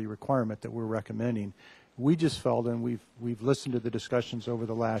supermajority requirement that we're recommending. We just felt, and we've listened to the discussions over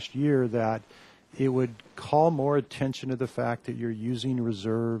the last year, that it would call more attention to the fact that you're using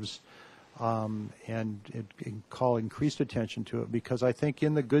reserves, and call increased attention to it, because I think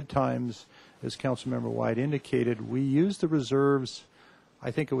in the good times, as Councilmember White indicated, we used the reserves. I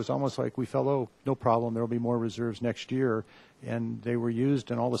think it was almost like we felt, oh, no problem, there will be more reserves next year, and they were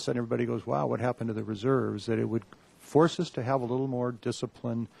used, and all of a sudden everybody goes, wow, what happened to the reserves? That it would force us to have a little more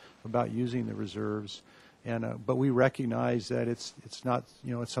discipline about using the reserves, and but we recognize that it's not,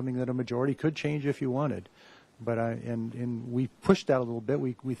 it's something that a majority could change if you wanted. But and we pushed that a little bit.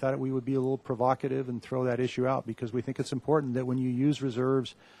 We thought we would be a little provocative and throw that issue out, because we think it's important that when you use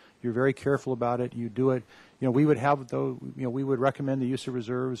reserves, you're very careful about it. You do it. We would have we would recommend the use of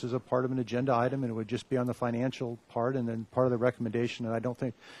reserves as a part of an agenda item, and it would just be on the financial part, and then part of the recommendation. And I don't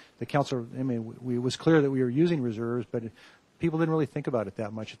think the council. It was clear that we were using reserves, but people didn't really think about it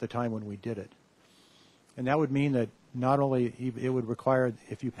that much at the time when we did it. And that would mean that not only it would require,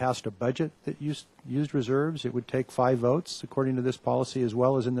 if you passed a budget that used reserves, it would take 5 votes according to this policy, as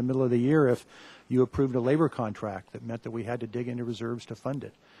well as in the middle of the year if you approved a labor contract that meant that we had to dig into reserves to fund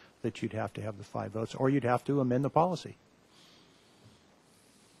it, that you'd have to have the 5 votes, or you'd have to amend the policy.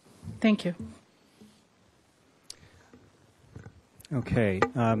 Thank you. Okay.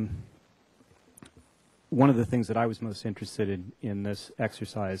 One of the things that I was most interested in this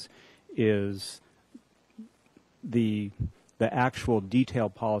exercise is the actual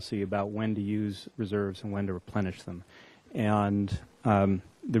detailed policy about when to use reserves and when to replenish them. And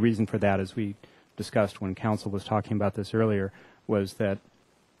the reason for that, as we discussed when council was talking about this earlier, was that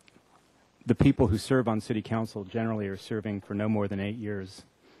the people who serve on city council generally are serving for no more than 8 years.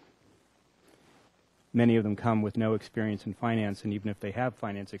 Many of them come with no experience in finance, and even if they have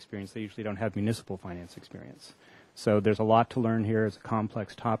finance experience, they usually don't have municipal finance experience. So there's a lot to learn here. It's a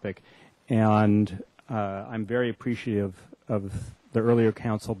complex topic, and I'm very appreciative of the earlier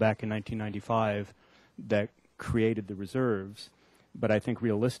council back in 1995 that created the reserves, but I think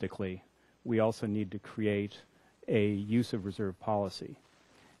realistically we also need to create a use of reserve policy.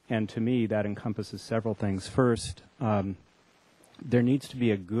 And to me, that encompasses several things. First, there needs to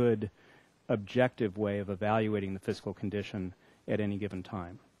be a good, objective way of evaluating the fiscal condition at any given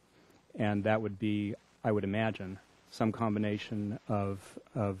time. And that would be, I would imagine, some combination of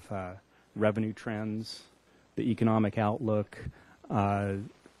revenue trends, the economic outlook,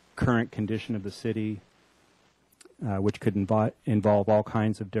 current condition of the city, which could involve all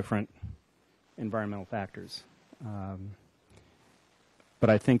kinds of different environmental factors. But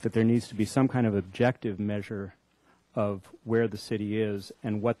I think that there needs to be some kind of objective measure of where the city is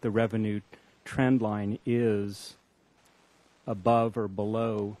and what the revenue trend line is above or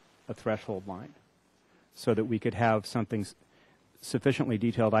below a threshold line, so that we could have something sufficiently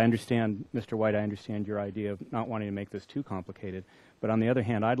detailed. I understand, Mr. White, I understand your idea of not wanting to make this too complicated, but on the other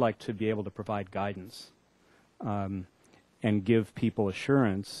hand, I'd like to be able to provide guidance and give people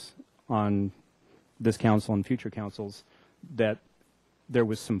assurance on this council and future councils that there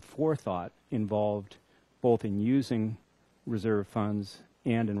was some forethought involved both in using reserve funds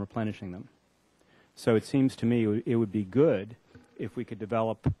and in replenishing them. So it seems to me it would be good if we could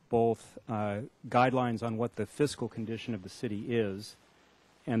develop both guidelines on what the fiscal condition of the city is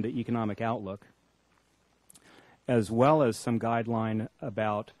and the economic outlook, as well as some guideline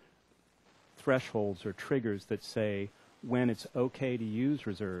about thresholds or triggers that say when it's okay to use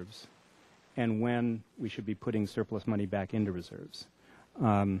reserves and when we should be putting surplus money back into reserves.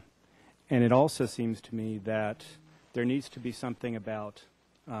 And it also seems to me that there needs to be something about,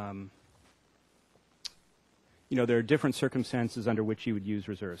 there are different circumstances under which you would use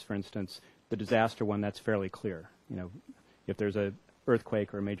reserves. For instance, the disaster one, that's fairly clear. If there's an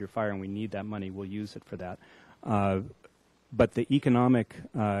earthquake or a major fire and we need that money, we'll use it for that. But the economic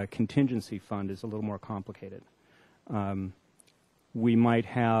contingency fund is a little more complicated. We might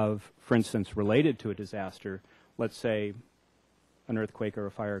have, for instance, related to a disaster, let's say an earthquake or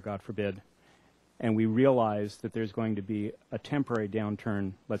a fire, God forbid, and we realize that there's going to be a temporary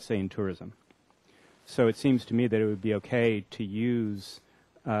downturn, let's say in tourism. So it seems to me that it would be okay to use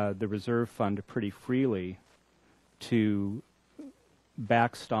the reserve fund pretty freely to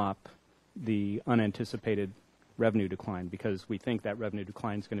backstop the unanticipated revenue decline, because we think that revenue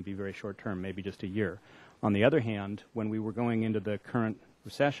decline is going to be very short term, maybe just a year. On the other hand, when we were going into the current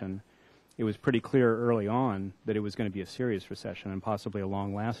recession, it was pretty clear early on that it was going to be a serious recession and possibly a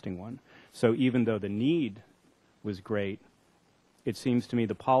long-lasting one. So even though the need was great, it seems to me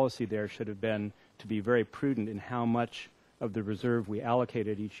the policy there should have been to be very prudent in how much of the reserve we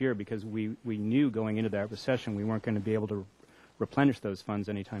allocated each year because we knew going into that recession we weren't going to be able to replenish those funds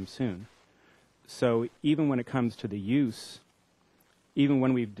anytime soon. So even when it comes to the use, even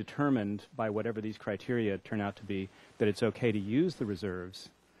when we've determined by whatever these criteria turn out to be that it's okay to use the reserves,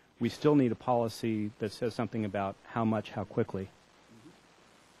 we still need a policy that says something about how much, how quickly.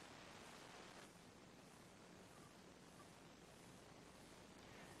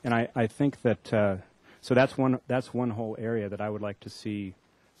 And I think that, so that's one whole area that I would like to see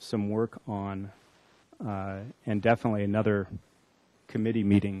some work on, and definitely another committee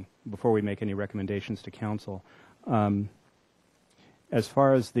meeting before we make any recommendations to council. As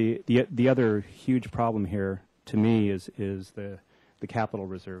far as the other huge problem here, to me, is the capital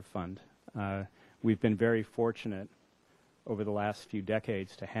reserve fund. We've been very fortunate over the last few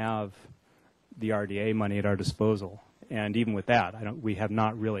decades to have the RDA money at our disposal. And even with that, we have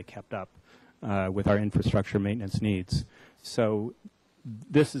not really kept up with our infrastructure maintenance needs. So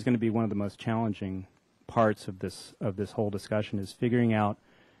this is going to be one of the most challenging parts of this whole discussion, is figuring out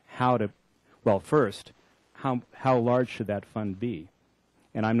how to, well, first, how large should that fund be?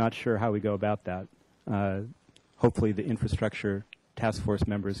 And I'm not sure how we go about that. Hopefully the infrastructure task force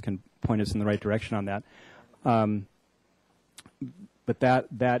members can point us in the right direction on that. But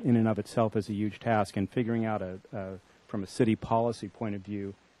that in and of itself is a huge task, and figuring out from a city policy point of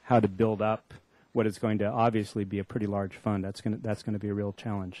view how to build up what is going to obviously be a pretty large fund. That's going to be a real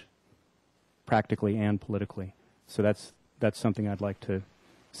challenge, practically and politically. So that's something I'd like to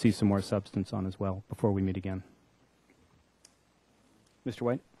see some more substance on as well before we meet again. Mr.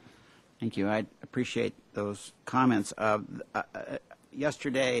 White? Thank you. I appreciate those comments.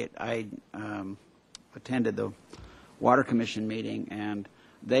 Yesterday, I attended the Water Commission meeting, and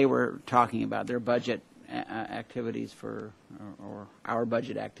they were talking about their budget activities or our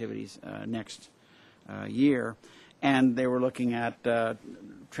budget activities next year, and they were looking at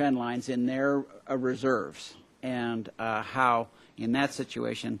trend lines in their reserves and how, in that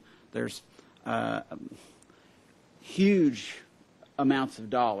situation, there's huge amounts of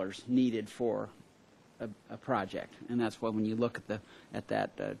dollars needed for a project, and that's why when you look at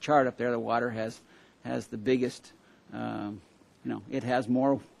that chart up there, the water has the biggest. It has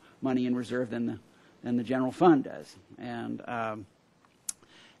more money in reserve than the general fund does, and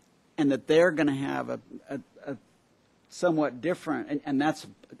that they're going to have a somewhat different, and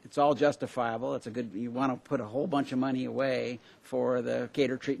it's all justifiable. It's a good. You want to put a whole bunch of money away for the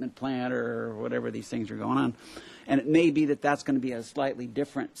Cater treatment plant or whatever these things are going on, and it may be that that's going to be a slightly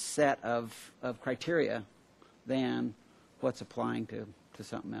different set of criteria than what's applying to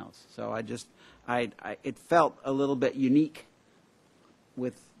something else. So it felt a little bit unique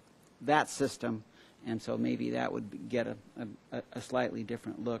with that system, and so maybe that would get a slightly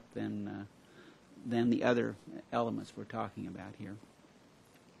different look than the other elements we're talking about here.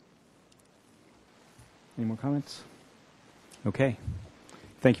 Any more comments? Okay.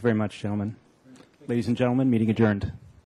 Thank you very much, gentlemen. Ladies and gentlemen, meeting adjourned.